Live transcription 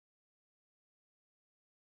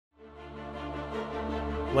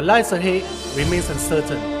What lies ahead remains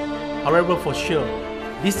uncertain. However, for sure,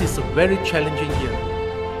 this is a very challenging year.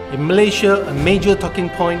 In Malaysia, a major talking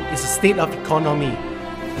point is the state of economy.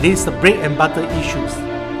 This is the bread and butter issues.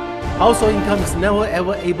 Household income is never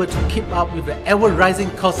ever able to keep up with the ever-rising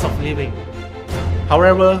cost of living.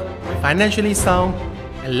 However, financially sound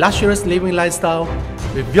and luxurious living lifestyle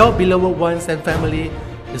with your beloved ones and family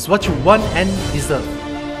is what you want and deserve.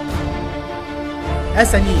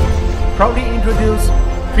 SNE proudly introduced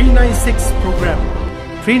 396 program.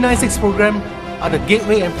 396 program are the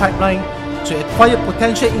gateway and pipeline to acquire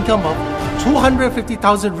potential income of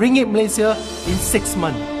 250,000 ringgit Malaysia in 6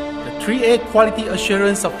 months. The 3A quality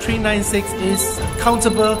assurance of 396 is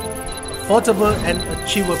accountable, affordable and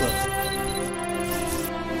achievable.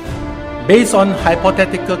 Based on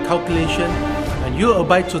hypothetical calculation, when you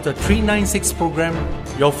abide to the 396 program,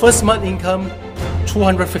 your first month income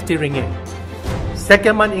 250 ringgit.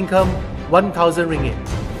 Second month income 1,000 ringgit.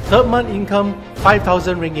 Third month income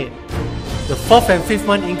 5,000 ringgit. The fourth and fifth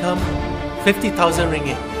month income 50,000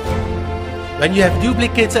 ringgit. When you have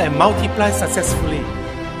duplicated and multiplied successfully,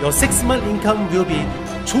 your 6 month income will be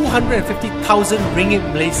 250,000 ringgit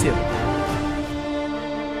Malaysia.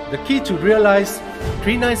 The key to realize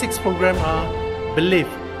 396 program are belief,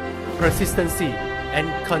 persistency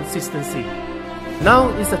and consistency. Now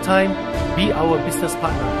is the time, be our business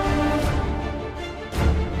partner.